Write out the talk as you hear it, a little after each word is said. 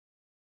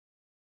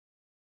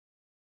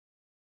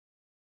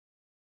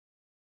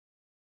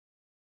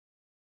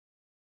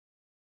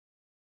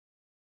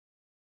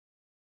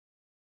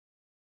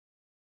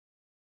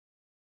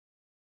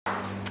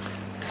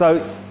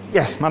So,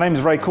 yes, my name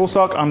is Ray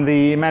Coulstock. I'm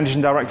the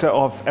Managing Director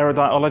of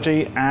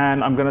Eruditology,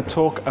 and I'm going to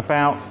talk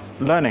about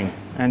learning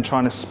and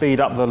trying to speed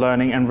up the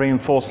learning and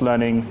reinforce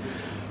learning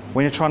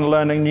when you're trying to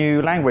learn a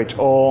new language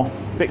or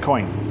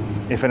Bitcoin,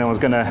 if anyone's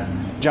going to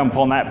jump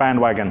on that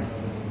bandwagon.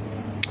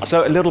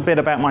 So a little bit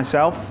about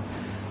myself.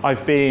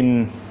 I've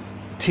been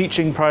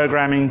teaching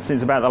programming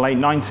since about the late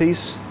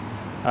 90s,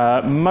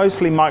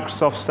 mostly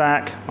Microsoft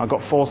stack. I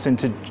got forced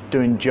into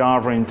doing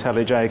Java in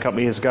IntelliJ a couple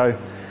of years ago.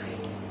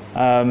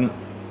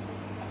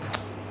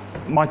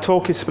 My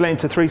talk is split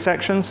into 3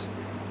 sections,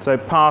 so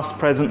past,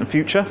 present, and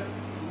future,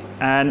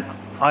 and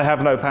I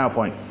have no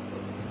PowerPoint.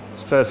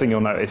 It's the first thing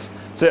you'll notice.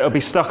 So it'll be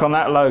stuck on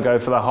that logo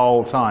for the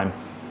whole time.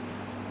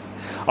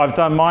 I've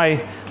done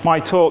my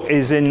talk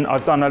is in,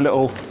 I've done a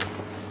little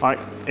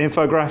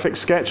infographic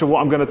sketch of what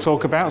I'm going to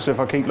talk about, so if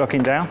I keep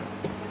looking down.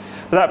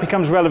 But that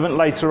becomes relevant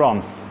later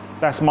on.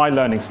 That's my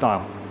learning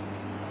style,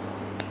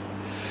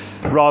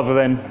 rather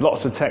than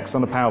lots of text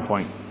on a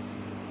PowerPoint.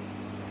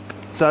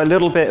 So a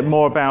little bit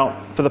more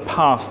about for the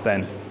past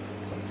then.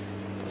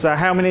 So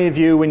how many of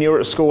you, when you were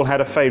at school,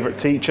 had a favourite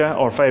teacher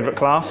or a favourite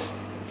class?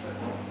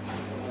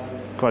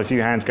 Quite a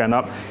few hands going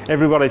up.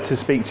 Everybody to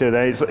speak to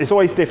there. It's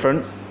always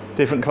different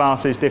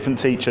classes, different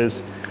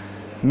teachers.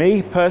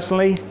 Me,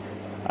 personally,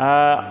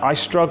 I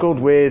struggled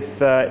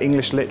with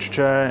English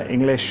literature,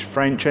 English,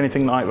 French,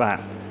 anything like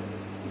that.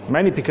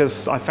 Mainly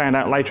because I found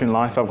out later in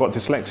life I've got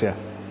dyslexia.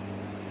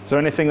 So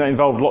anything that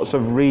involved lots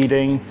of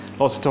reading,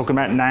 lots of talking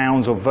about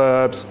nouns or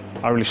verbs,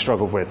 I really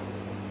struggled with.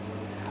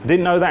 I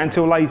didn't know that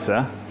until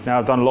later. Now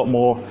I've done a lot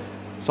more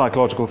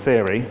psychological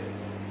theory.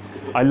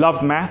 I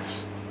loved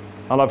maths.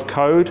 I loved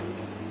code.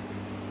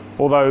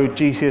 Although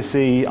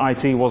GCSE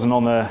IT wasn't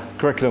on the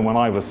curriculum when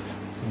I was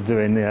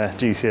doing the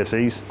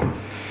GCSEs.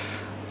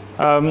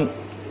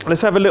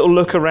 Let's have a little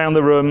look around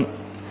the room,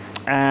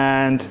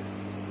 and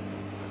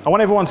I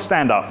want everyone to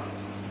stand up.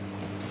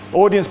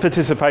 Audience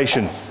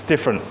participation,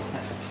 different.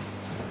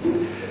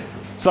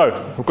 So,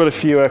 I've got a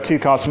few cue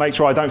cards to make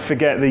sure I don't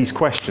forget these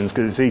questions,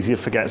 because it's easy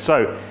to forget.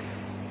 So,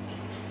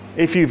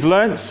 if you've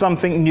learnt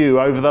something new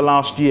over the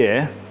last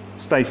year,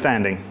 stay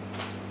standing.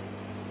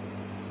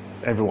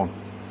 Everyone.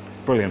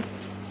 Brilliant.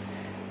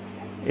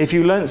 If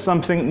you learnt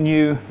something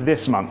new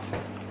this month,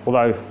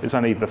 although it's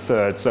only the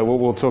 3rd, so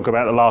we'll talk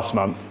about the last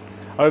month.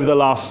 Over the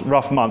last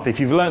rough month, if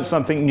you've learnt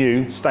something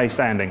new, stay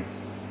standing.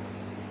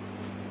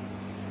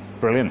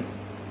 Brilliant.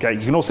 Okay,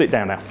 you can all sit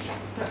down now.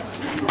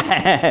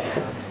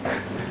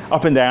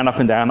 Up and down, up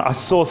and down. I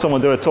saw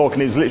someone do a talk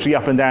and it was literally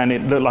up and down.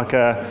 It looked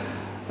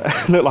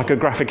like a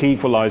graphic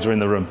equalizer in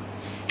the room.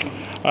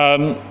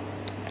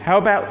 How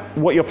about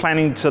what you're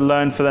planning to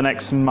learn for the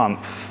next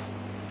month?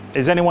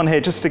 Is anyone here,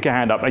 just stick your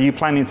hand up, are you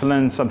planning to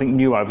learn something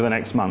new over the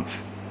next month?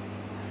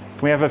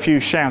 Can we have a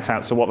few shout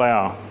outs of what they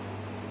are?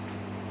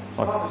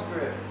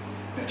 JavaScript.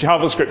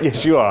 JavaScript,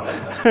 yes you are.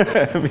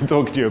 I've been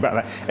talking to you about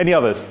that. Any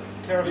others?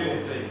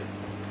 Unity.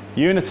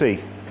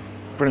 Unity.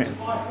 Brilliant.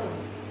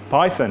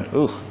 Python.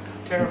 Ooh.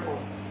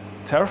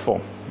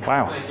 Terraform.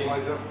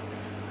 Wow.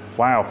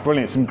 Wow,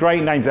 brilliant. Some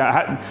great names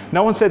out.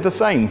 No one said the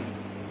same,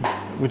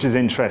 which is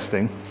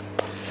interesting.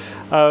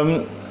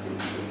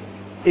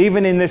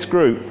 Even in this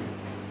group,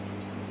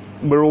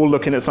 we're all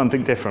looking at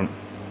something different,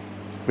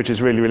 which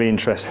is really, really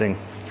interesting.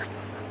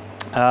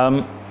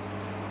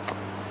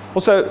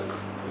 Also,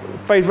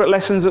 favourite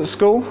lessons at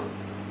school?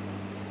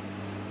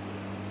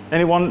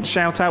 Anyone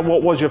shout out,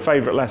 what was your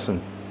favourite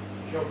lesson?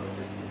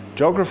 Geography.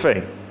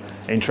 Geography.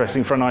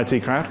 Interesting for an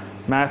IT crowd.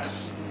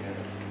 Maths?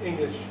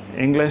 English.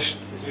 English?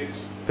 Physics.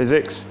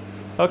 Physics?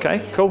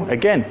 Okay, cool.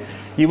 Again,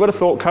 you would have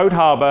thought Code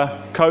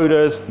Harbour,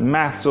 coders,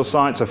 maths or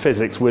science or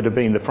physics would have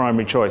been the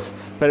primary choice.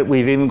 But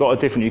we've even got a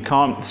different, you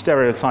can't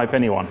stereotype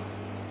anyone,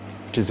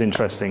 which is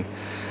interesting.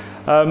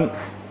 So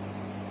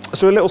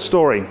a little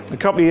story. A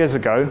couple of years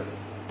ago,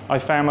 I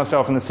found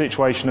myself in the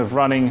situation of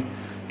running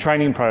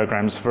training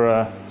programs for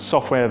a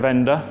software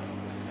vendor,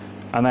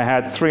 and they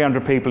had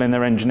 300 people in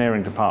their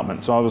engineering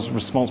department. So I was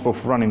responsible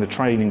for running the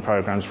training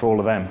programs for all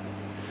of them.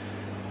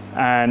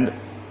 And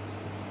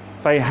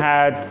they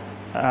had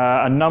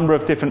a number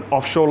of different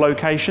offshore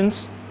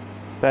locations.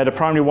 They had a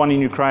primary one in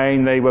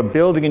Ukraine. They were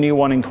building a new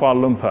one in Kuala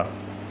Lumpur.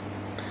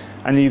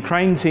 And the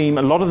Ukraine team,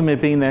 a lot of them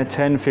had been there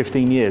 10,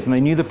 15 years, and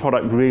they knew the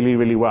product really,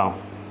 really well.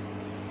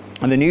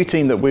 And the new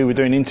team that we were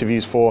doing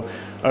interviews for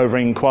over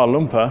in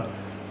Kuala Lumpur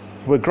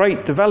were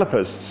great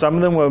developers. Some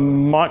of them were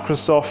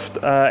Microsoft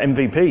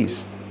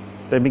MVPs.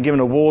 They'd been given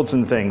awards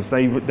and things.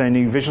 They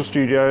knew Visual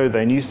Studio,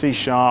 they knew C#,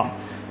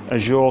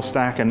 Azure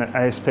Stack and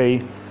ASP.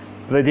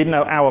 But they didn't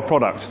know our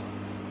product.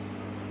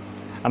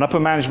 And upper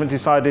management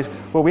decided,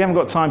 well, we haven't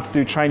got time to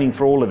do training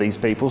for all of these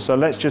people, so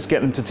let's just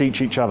get them to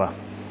teach each other.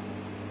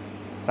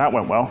 That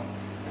went well.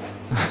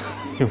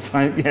 You'll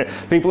find, yeah,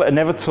 people that had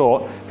never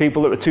taught,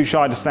 people that were too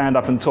shy to stand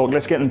up and talk,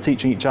 let's get them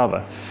teaching each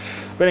other.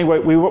 But anyway,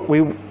 we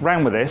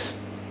ran with this,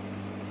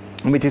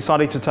 and we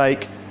decided to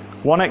take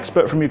one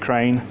expert from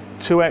Ukraine,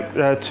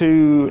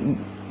 two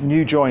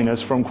new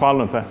joiners from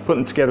Kuala Lumpur, put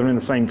them together in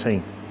the same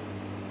team.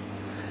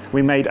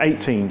 We made 8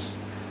 teams.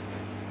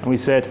 And we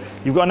said,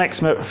 you've got an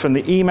expert from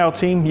the email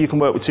team, you can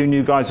work with 2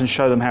 new guys and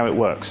show them how it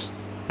works.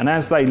 And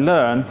as they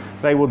learn,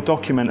 they will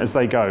document as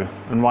they go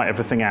and write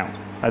everything out.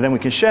 And then we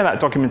can share that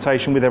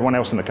documentation with everyone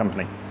else in the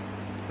company.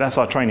 That's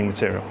our training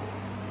material.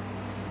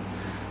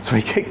 So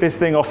we kicked this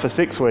thing off for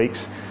 6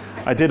 weeks.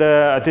 I did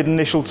an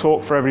initial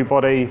talk for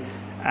everybody,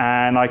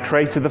 and I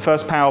created the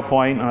first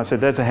PowerPoint, and I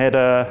said, there's a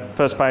header,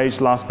 first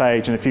page, last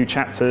page, and a few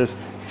chapters.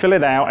 Fill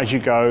it out as you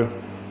go,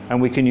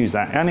 and we can use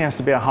that. It only has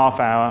to be a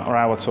half-hour or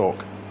hour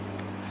talk.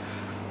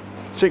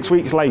 6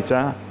 weeks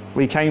later,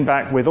 we came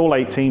back with all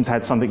 8 teams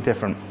had something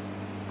different.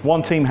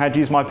 One team had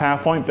used my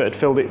PowerPoint, but had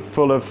filled it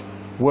full of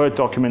Word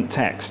document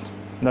text,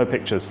 no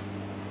pictures.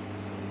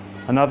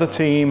 Another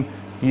team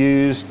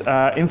used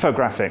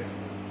infographic,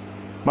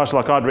 much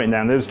like I'd written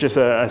down. There was just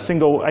a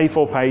single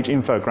A4 page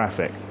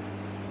infographic.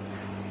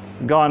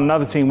 A guy on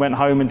another team went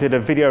home and did a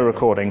video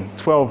recording,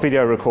 12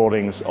 video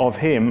recordings of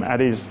him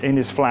in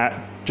his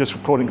flat, just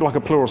recording like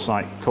a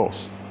Pluralsight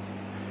course.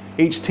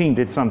 Each team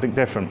did something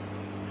different.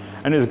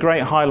 And it was a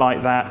great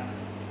highlight that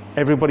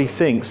everybody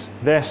thinks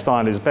their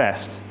style is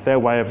best, their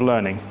way of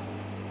learning.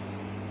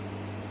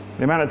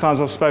 The amount of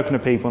times I've spoken to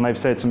people and they've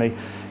said to me,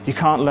 you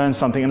can't learn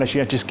something unless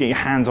you just get your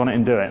hands on it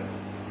and do it.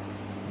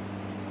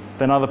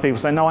 Then other people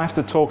say, no, I have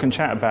to talk and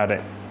chat about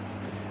it.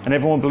 And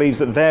everyone believes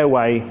that their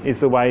way is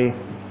the way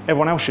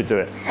everyone else should do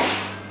it.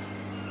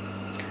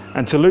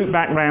 And to loop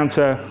back round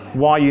to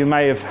why you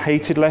may have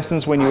hated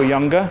lessons when you were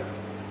younger,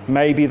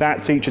 maybe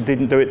that teacher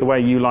didn't do it the way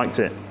you liked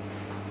it.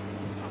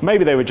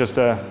 Maybe they were just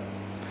I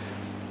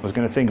was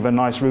going to think of a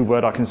nice rude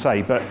word I can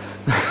say, but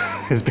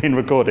it's been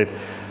recorded.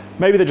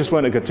 Maybe they just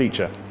weren't a good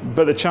teacher.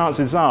 But the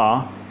chances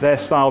are their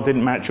style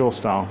didn't match your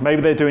style.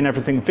 Maybe they're doing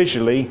everything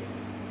visually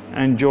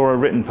and you're a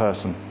written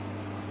person,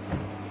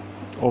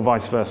 or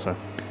vice versa.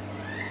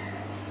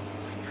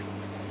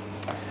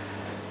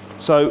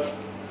 So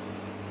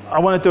I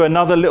want to do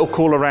another little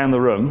call around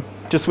the room,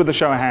 just with a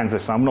show of hands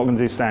this time. I'm not going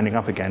to do standing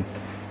up again.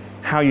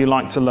 How you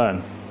like to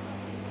learn.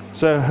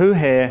 So who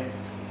here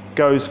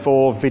goes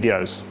for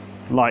videos,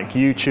 like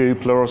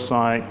YouTube,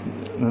 Pluralsight,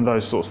 and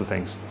those sorts of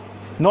things?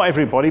 Not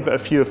everybody, but a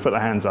few have put their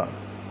hands up.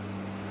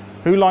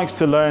 Who likes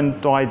to learn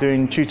by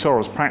doing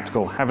tutorials,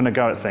 practical, having a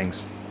go at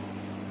things?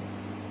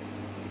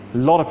 A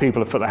lot of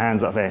people have put their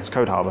hands up there. It's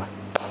Code Harbor,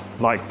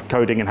 like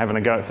coding and having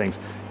a go at things.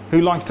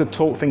 Who likes to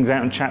talk things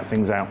out and chat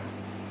things out?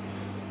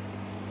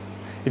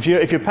 If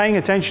you're paying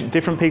attention,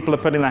 different people are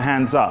putting their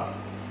hands up.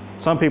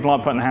 Some people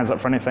aren't putting their hands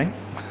up for anything,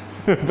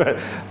 but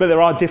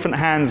there are different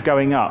hands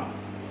going up.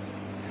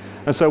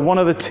 And so one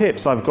of the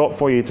tips I've got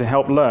for you to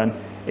help learn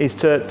is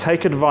to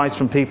take advice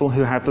from people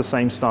who have the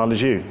same style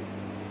as you.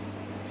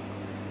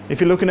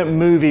 If you're looking at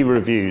movie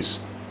reviews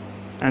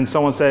and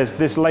someone says,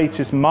 this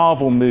latest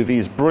Marvel movie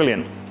is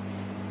brilliant,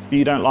 but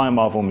you don't like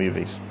Marvel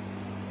movies,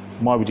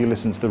 why would you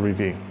listen to the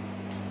review?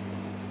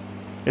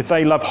 If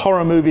they love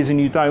horror movies and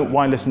you don't,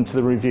 why listen to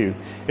the review?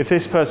 If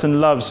this person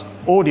loves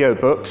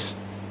audiobooks,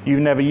 you've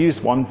never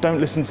used one,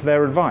 don't listen to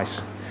their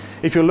advice.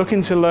 If you're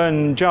looking to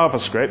learn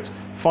JavaScript,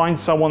 find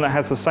someone that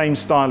has the same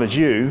style as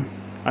you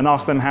and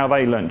ask them how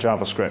they learned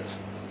JavaScript.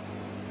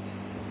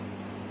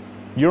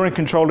 You're in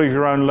control of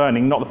your own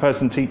learning, not the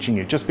person teaching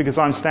you. Just because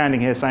I'm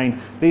standing here saying,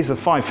 these are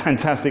 5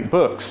 fantastic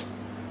books,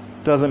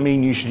 doesn't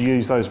mean you should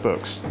use those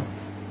books.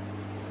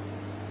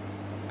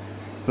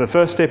 So the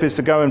first tip is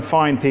to go and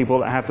find people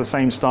that have the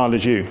same style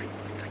as you.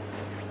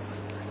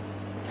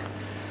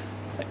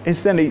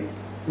 Incidentally,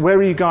 where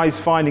are you guys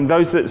finding,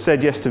 those that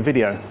said yes to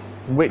video,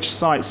 which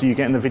sites are you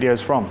getting the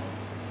videos from?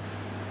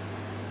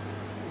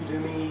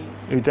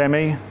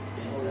 Udemy?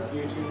 Or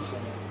YouTube.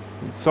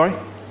 Sorry?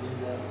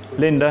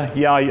 Linda.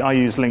 Yeah, I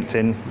use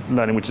LinkedIn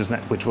Learning,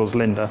 which was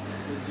Linda.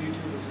 There's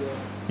YouTube as well.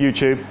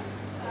 YouTube.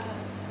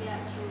 The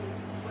actual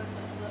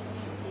websites like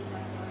Unity,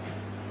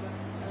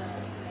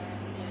 videos.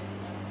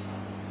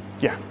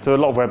 Yeah, so a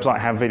lot of websites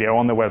have video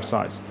on their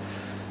websites.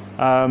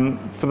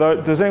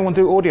 Does anyone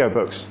do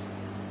audiobooks?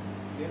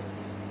 Yeah.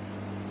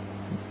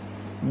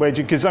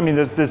 Because I mean,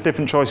 there's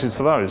different choices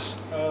for those.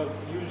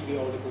 Usually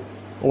Audible.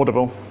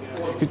 Audible.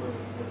 Yeah, Audible.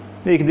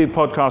 You can do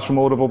podcasts from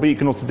Audible, but you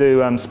can also do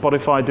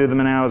Spotify, do them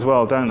now as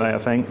well, don't they, I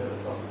think?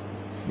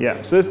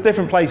 Yeah, so there's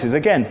different places.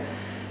 Again,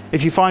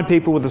 if you find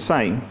people with the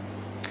same,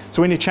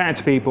 so when you're chatting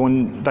to people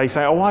and they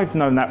say, oh, I've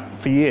known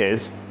that for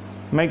years,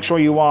 make sure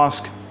you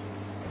ask,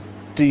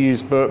 do you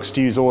use books,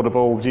 do you use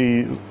Audible,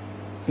 do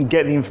you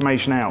get the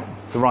information out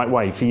the right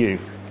way for you,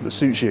 that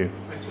suits you.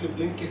 Actually,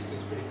 Blinkist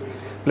is pretty good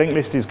as well.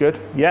 Blinkist is good,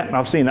 yeah,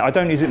 I've seen that. I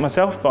don't use it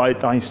myself,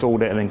 but I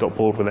installed it and then got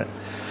bored with it.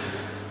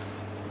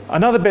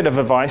 Another bit of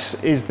advice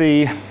is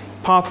the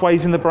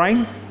pathways in the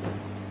brain.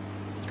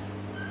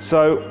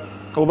 So,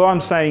 although I'm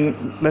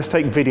saying, let's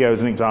take video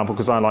as an example,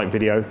 because I like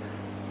video.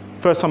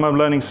 First time I'm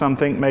learning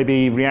something,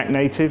 maybe React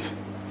Native,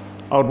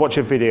 I would watch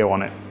a video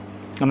on it.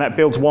 And that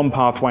builds one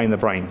pathway in the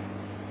brain.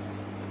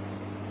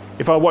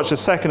 If I watch a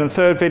second and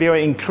third video,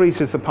 it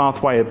increases the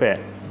pathway a bit.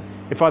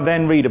 If I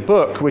then read a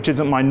book, which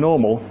isn't my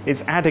normal,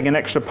 it's adding an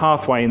extra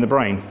pathway in the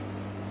brain,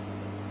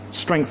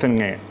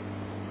 strengthening it.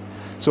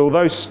 So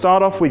although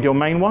start off with your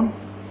main one,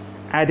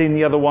 add in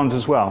the other ones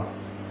as well.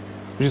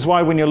 Which is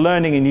why when you're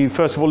learning and you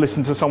first of all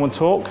listen to someone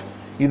talk,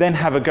 you then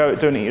have a go at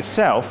doing it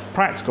yourself,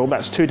 practical,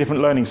 that's 2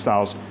 different learning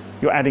styles.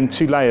 You're adding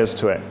 2 layers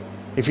to it.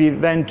 If you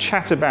then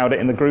chat about it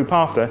in the group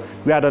after,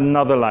 you add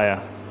another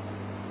layer.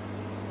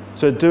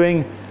 So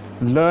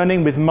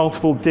learning with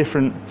multiple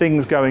different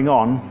things going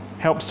on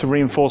helps to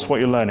reinforce what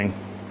you're learning.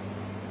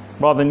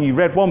 Rather than you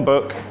read one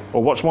book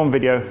or watched one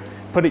video,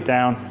 put it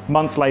down,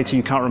 months later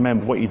you can't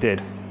remember what you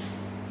did.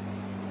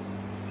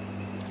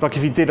 It's like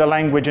if you did a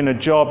language in a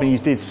job and you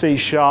did C#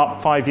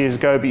 5 years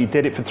ago, but you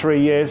did it for 3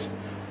 years,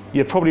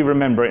 you'd probably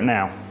remember it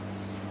now.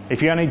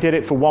 If you only did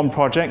it for one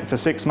project for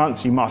 6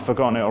 months, you might have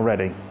forgotten it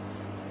already.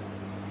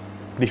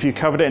 But if you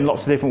covered it in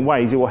lots of different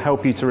ways, it will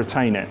help you to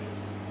retain it.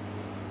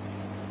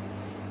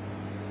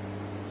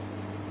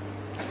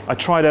 I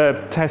tried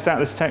to test out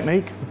this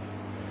technique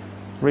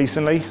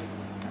recently.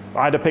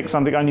 I had to pick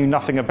something I knew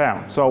nothing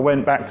about. So I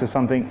went back to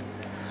something.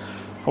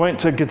 I went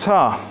to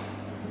guitar.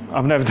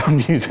 I've never done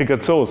music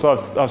at all, so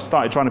I've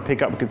started trying to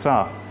pick up a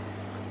guitar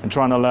and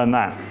trying to learn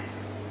that.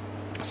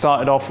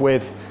 Started off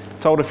with,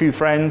 told a few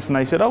friends, and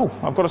they said, oh,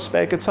 I've got a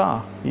spare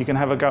guitar. You can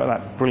have a go at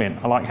that.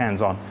 Brilliant, I like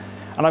hands-on.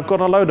 And I've got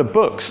a load of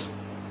books.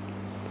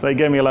 So they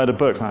gave me a load of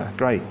books. I'm like,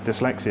 great,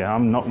 dyslexia,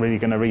 I'm not really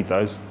going to read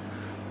those.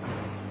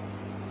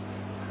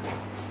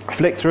 I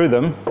flick through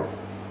them,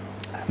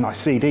 nice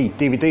CD,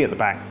 DVD at the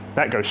back.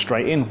 That goes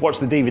straight in. Watch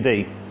the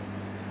DVD.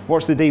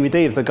 Watch the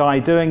DVD of the guy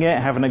doing it,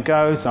 having a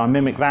go, so I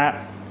mimic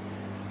that.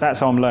 That's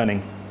how I'm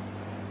learning.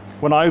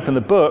 When I open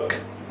the book,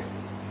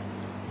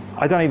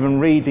 I don't even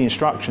read the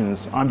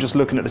instructions. I'm just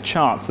looking at the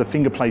charts, the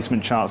finger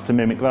placement charts to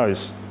mimic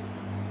those.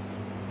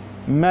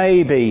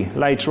 Maybe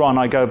later on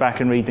I go back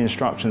and read the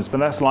instructions, but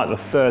that's like the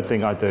 3rd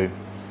thing I do.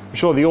 I'm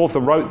sure the author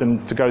wrote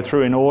them to go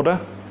through in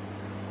order.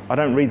 I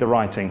don't read the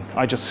writing,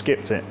 I just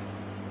skipped it.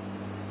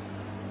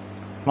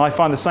 And I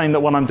find the same that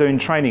when I'm doing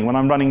training, when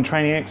I'm running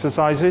training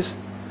exercises,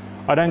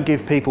 I don't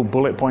give people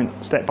bullet point,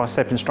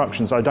 step-by-step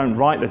instructions. I don't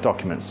write the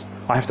documents.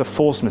 I have to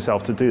force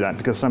myself to do that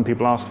because some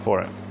people ask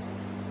for it.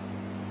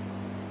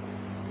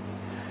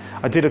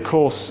 I did a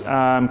course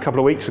a couple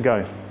of weeks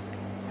ago,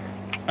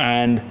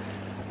 and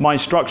my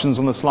instructions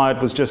on the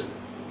slide was just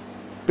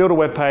build a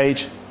web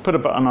page, put a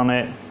button on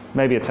it,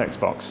 maybe a text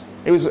box.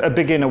 It was a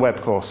beginner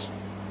web course.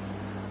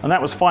 And that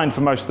was fine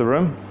for most of the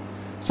room.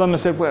 Someone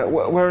said, where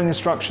are the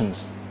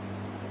instructions?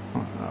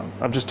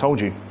 I've just told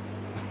you.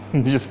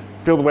 You just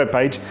build a web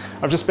page.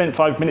 I've just spent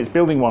 5 minutes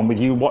building one with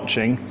you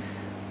watching.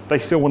 They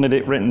still wanted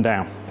it written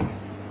down.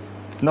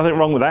 Nothing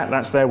wrong with that.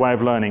 That's their way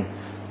of learning.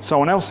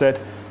 Someone else said,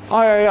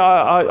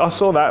 I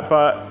saw that,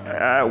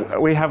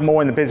 but we have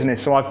more in the business,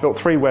 so I've built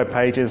 3 web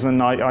pages,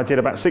 and I did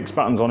about 6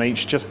 buttons on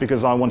each just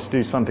because I wanted to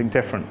do something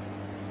different.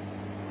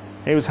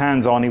 He was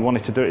hands-on. He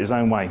wanted to do it his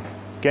own way.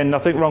 Again,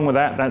 nothing wrong with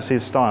that. That's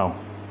his style.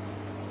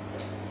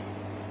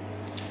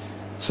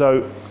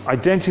 So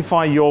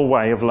identify your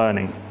way of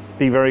learning.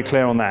 Be very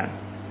clear on that.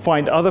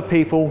 Find other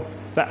people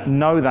that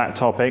know that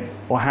topic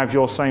or have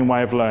your same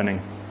way of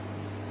learning.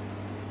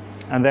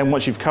 And then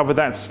once you've covered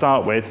that to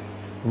start with,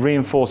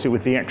 reinforce it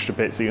with the extra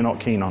bits that you're not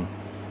keen on.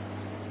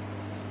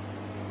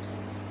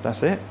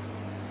 That's it.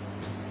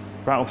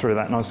 Rattle through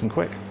that nice and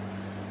quick.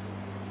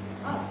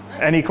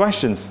 Any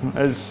questions?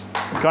 Has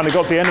kind of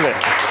got to the end of it.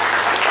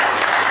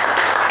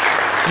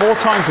 More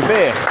time for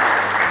beer.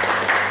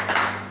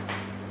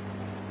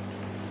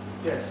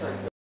 Yes.